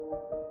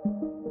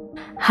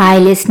Hi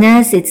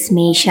listeners, it's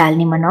me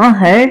Shalini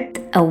Manohar.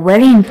 A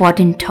very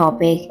important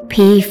topic,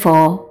 P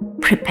for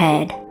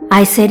prepared.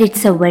 I said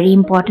it's a very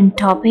important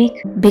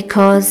topic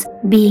because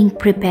being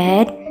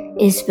prepared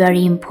is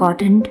very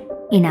important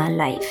in our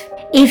life.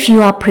 If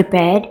you are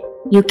prepared,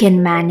 you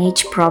can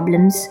manage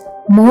problems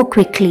more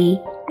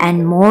quickly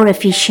and more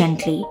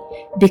efficiently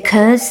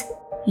because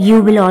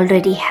you will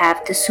already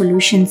have the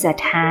solutions at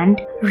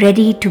hand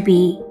ready to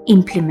be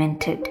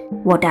implemented,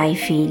 what I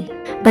feel.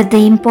 But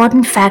the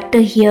important factor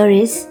here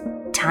is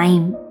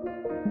time.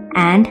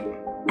 And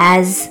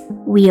as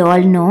we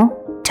all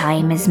know,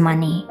 time is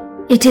money.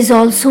 It is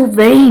also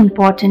very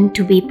important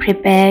to be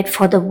prepared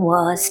for the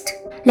worst.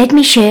 Let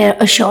me share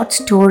a short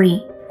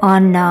story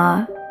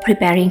on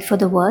preparing for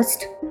the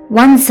worst.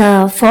 Once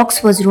a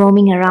fox was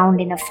roaming around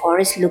in a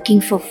forest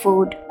looking for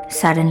food.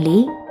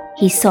 Suddenly,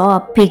 he saw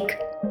a pig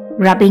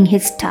rubbing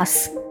his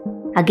tusks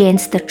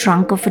against the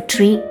trunk of a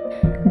tree.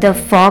 The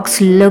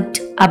fox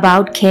looked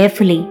about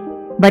carefully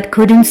but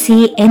couldn't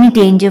see any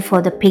danger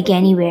for the pig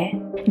anywhere.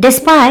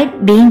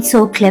 Despite being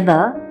so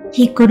clever,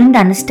 he couldn't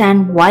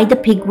understand why the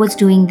pig was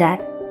doing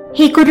that.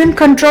 He couldn't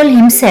control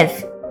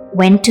himself,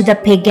 went to the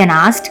pig and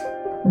asked,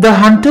 The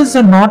hunters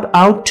are not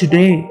out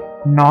today,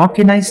 nor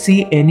can I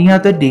see any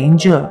other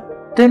danger.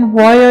 Then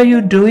why are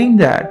you doing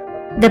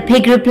that? The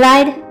pig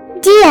replied,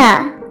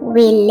 Dear,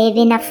 we live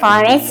in a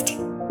forest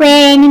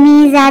where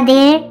enemies are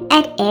there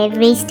at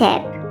every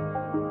step.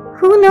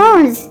 Who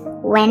knows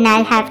when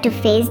I'll have to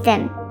face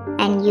them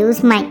and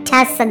use my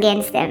tusks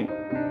against them.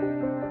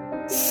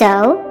 So,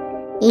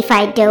 if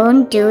I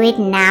don't do it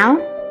now,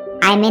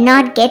 I may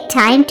not get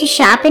time to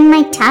sharpen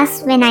my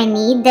tusks when I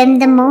need them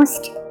the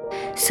most.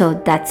 So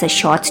that's a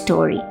short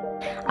story.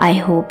 I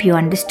hope you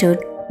understood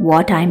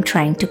what I'm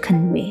trying to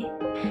convey.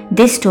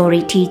 This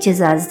story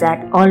teaches us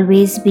that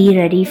always be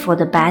ready for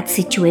the bad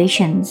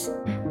situations.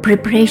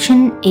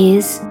 Preparation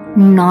is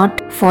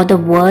not for the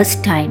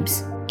worst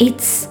times.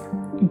 It's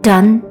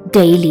done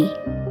daily.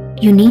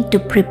 You need to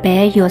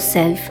prepare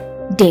yourself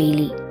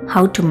daily.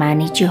 How to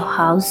manage your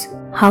house,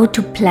 how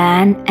to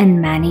plan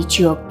and manage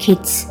your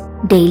kids'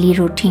 daily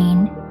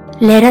routine.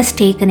 Let us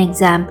take an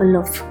example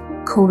of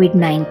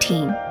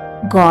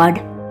COVID-19.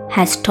 God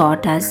has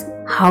taught us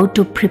how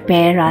to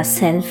prepare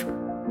ourselves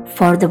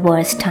for the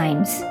worst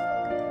times.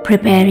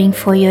 Preparing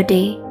for your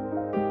day,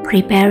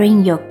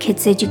 preparing your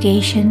kids'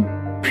 education,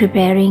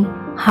 preparing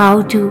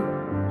how to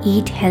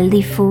eat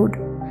healthy food.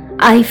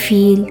 I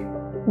feel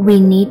we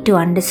need to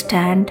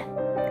understand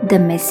the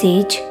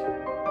message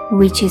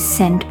which is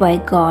sent by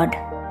God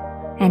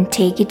and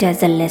take it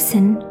as a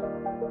lesson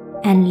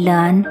and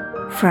learn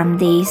from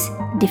these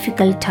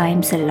difficult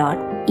times a lot.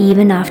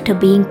 Even after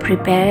being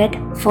prepared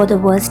for the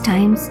worst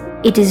times,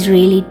 it is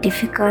really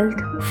difficult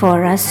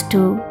for us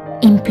to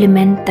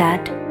implement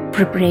that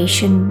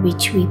preparation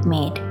which we've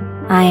made.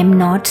 I am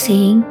not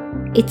saying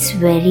it's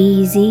very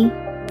easy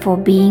for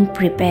being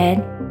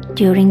prepared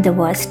during the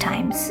worst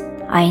times.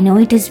 I know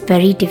it is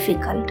very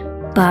difficult,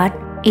 but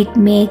it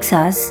makes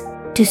us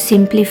to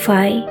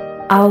simplify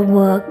our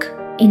work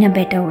in a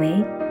better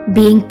way.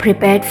 Being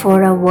prepared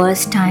for our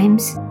worst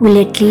times will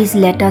at least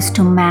let us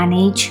to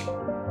manage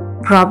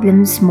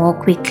problems more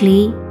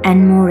quickly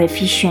and more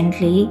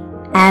efficiently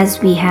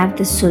as we have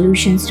the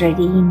solutions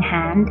ready in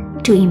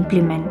hand to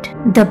implement.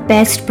 The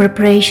best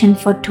preparation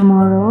for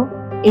tomorrow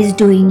is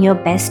doing your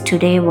best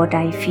today, what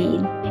I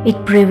feel.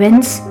 It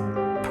prevents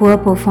poor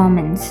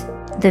performance.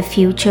 The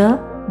future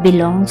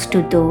belongs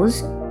to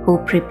those who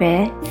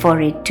prepare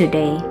for it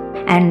today.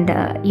 And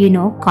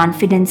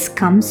confidence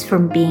comes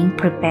from being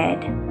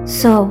prepared.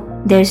 So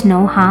there's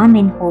no harm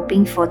in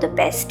hoping for the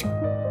best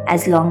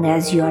as long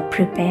as you are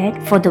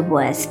prepared for the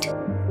worst.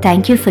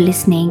 Thank you for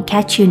listening.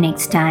 Catch you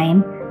next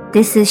time.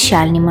 This is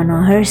Shalini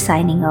Manohar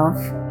signing off.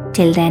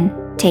 Till then,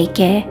 take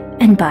care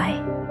and bye.